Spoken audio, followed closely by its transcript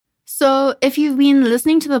So if you've been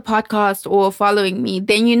listening to the podcast or following me,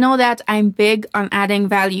 then you know that I'm big on adding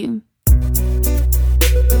value.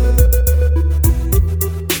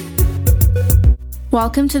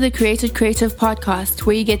 Welcome to the Created Creative podcast,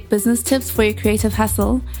 where you get business tips for your creative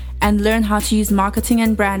hustle and learn how to use marketing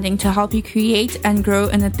and branding to help you create and grow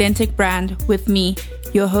an authentic brand with me,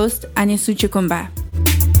 your host, Anyesu Chikumba.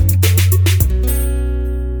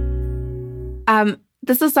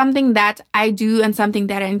 This is something that I do and something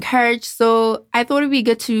that I encourage. So I thought it'd be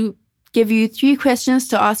good to give you 3 questions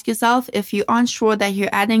to ask yourself if you aren't sure that you're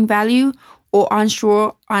adding value or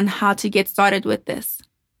unsure on how to get started with this.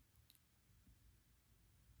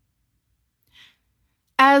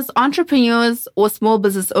 As entrepreneurs or small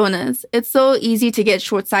business owners, it's so easy to get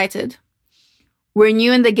short-sighted. We're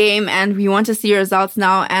new in the game and we want to see results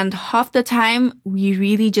now, and half the time we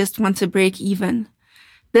really just want to break even.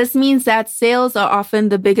 This means that sales are often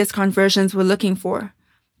the biggest conversions we're looking for.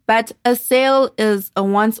 But a sale is a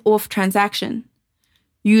once-off transaction.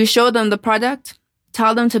 You show them the product,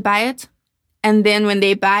 tell them to buy it, and then when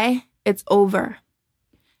they buy, it's over.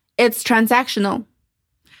 It's transactional.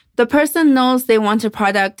 The person knows they want a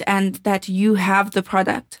product and that you have the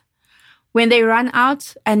product. When they run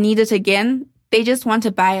out and need it again, they just want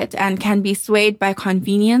to buy it and can be swayed by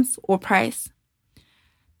convenience or price.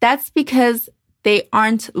 That's because they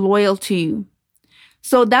aren't loyal to you.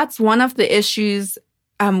 So that's one of the issues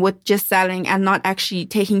with just selling and not actually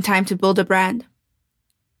taking time to build a brand.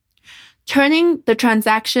 Turning the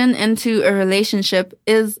transaction into a relationship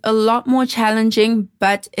is a lot more challenging,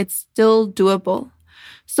 but it's still doable.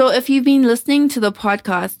 So if you've been listening to the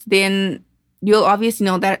podcast, then you'll obviously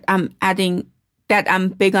know that I'm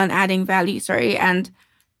big on adding value, and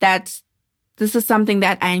that this is something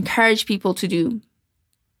that I encourage people to do.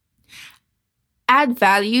 Add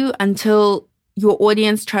value until your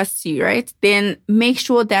audience trusts you, right? Then make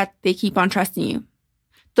sure that they keep on trusting you.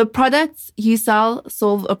 The products you sell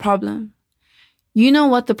solve a problem. You know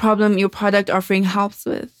what the problem your product offering helps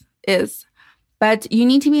with is, but you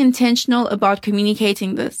need to be intentional about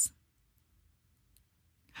communicating this.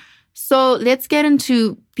 So let's get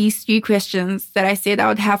into these 3 questions that I said I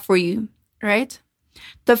would have for you, right?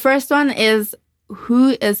 The first one is,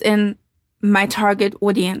 who is in my target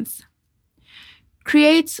audience?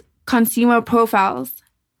 Create consumer profiles,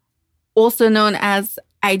 also known as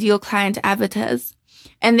ideal client avatars,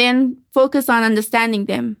 and then focus on understanding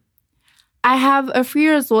them. I have a free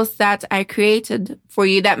resource that I created for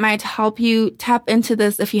you that might help you tap into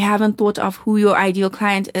this if you haven't thought of who your ideal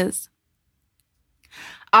client is.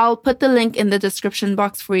 I'll put the link in the description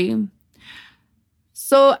box for you.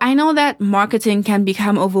 So I know that marketing can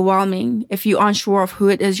become overwhelming if you aren't sure of who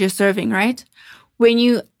it is you're serving, right? When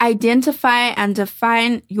you identify and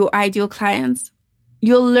define your ideal clients,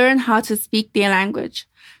 you'll learn how to speak their language,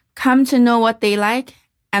 come to know what they like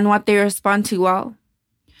and what they respond to well.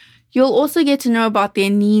 You'll also get to know about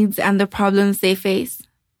their needs and the problems they face.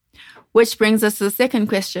 Which brings us to the second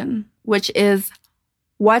question, which is,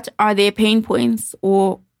 what are their pain points,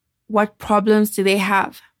 or what problems do they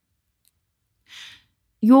have?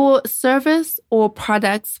 Your service or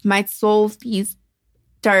products might solve these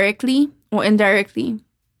directly or indirectly.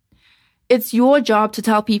 It's your job to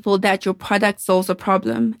tell people that your product solves a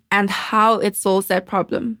problem and how it solves that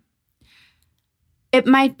problem. It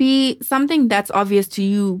might be something that's obvious to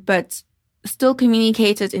you, but still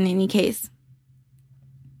communicate it in any case.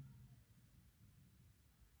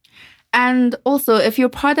 And also, if your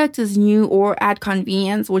product is new or add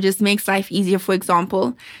convenience or just makes life easier, for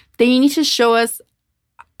example, then you need to show us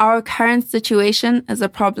our current situation as a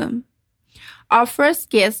problem. Our first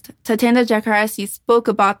guest, Tatenda Jakarasi, spoke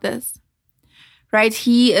about this, right?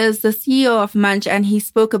 He is the CEO of Munch, and he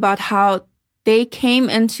spoke about how they came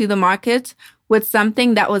into the market with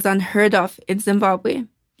something that was unheard of in Zimbabwe.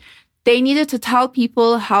 They needed to tell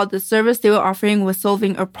people how the service they were offering was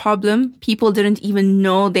solving a problem people didn't even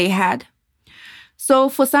know they had. So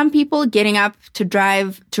for some people, getting up to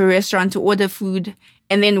drive to a restaurant to order food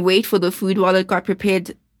and then wait for the food while it got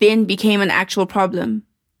prepared then became an actual problem.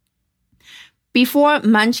 Before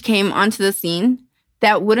Munch came onto the scene,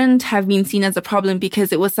 that wouldn't have been seen as a problem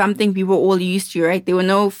because it was something we were all used to, right? There were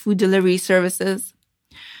no food delivery services.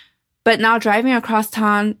 But now driving across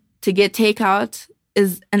town to get takeout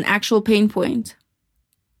is an actual pain point.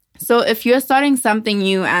 So if you're starting something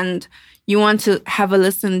new and you want to have a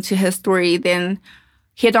listen to his story, then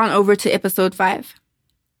head on over to episode 5.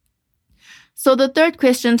 So the third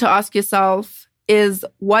question to ask yourself is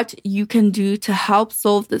what you can do to help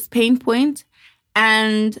solve this pain point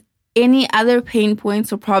and any other pain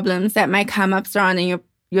points or problems that might come up surrounding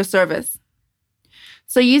your service.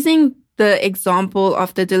 So using the example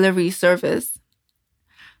of the delivery service.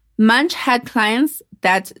 Munch had clients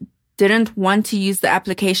that didn't want to use the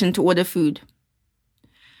application to order food.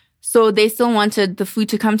 So they still wanted the food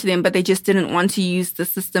to come to them, but they just didn't want to use the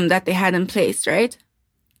system that they had in place, right?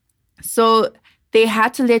 So they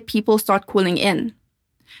had to let people start calling in.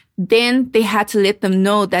 Then they had to let them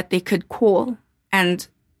know that they could call and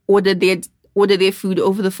order their food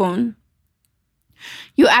over the phone.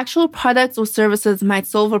 Your actual products or services might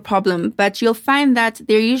solve a problem, but you'll find that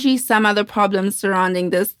there are usually some other problems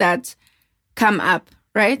surrounding this that come up,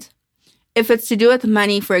 right? If it's to do with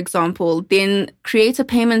money, for example, then create a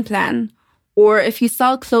payment plan. Or if you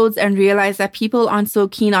sell clothes and realize that people aren't so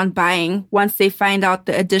keen on buying once they find out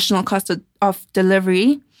the additional cost of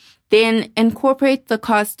delivery, then incorporate the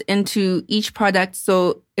cost into each product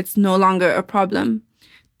so it's no longer a problem.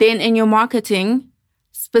 Then in your marketing,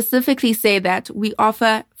 specifically say that we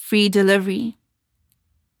offer free delivery.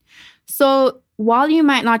 So while you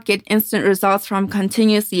might not get instant results from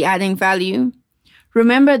continuously adding value,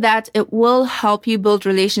 remember that it will help you build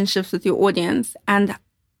relationships with your audience and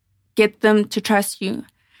get them to trust you.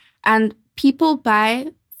 And people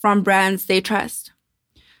buy from brands they trust.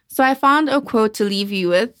 So I found a quote to leave you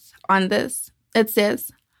with on this. It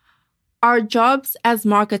says, "Our jobs as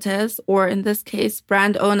marketers, or in this case,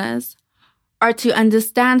 brand owners, are to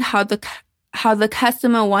understand how the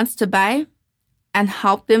customer wants to buy and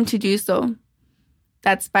help them to do so."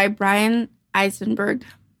 That's by Brian Eisenberg.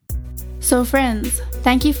 So friends,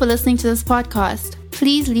 thank you for listening to this podcast.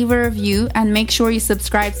 Please leave a review and make sure you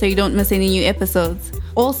subscribe so you don't miss any new episodes.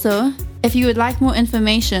 Also, if you would like more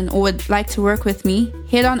information or would like to work with me,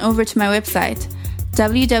 head on over to my website,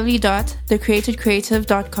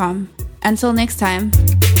 www.thecreatedcreative.com. Until next time.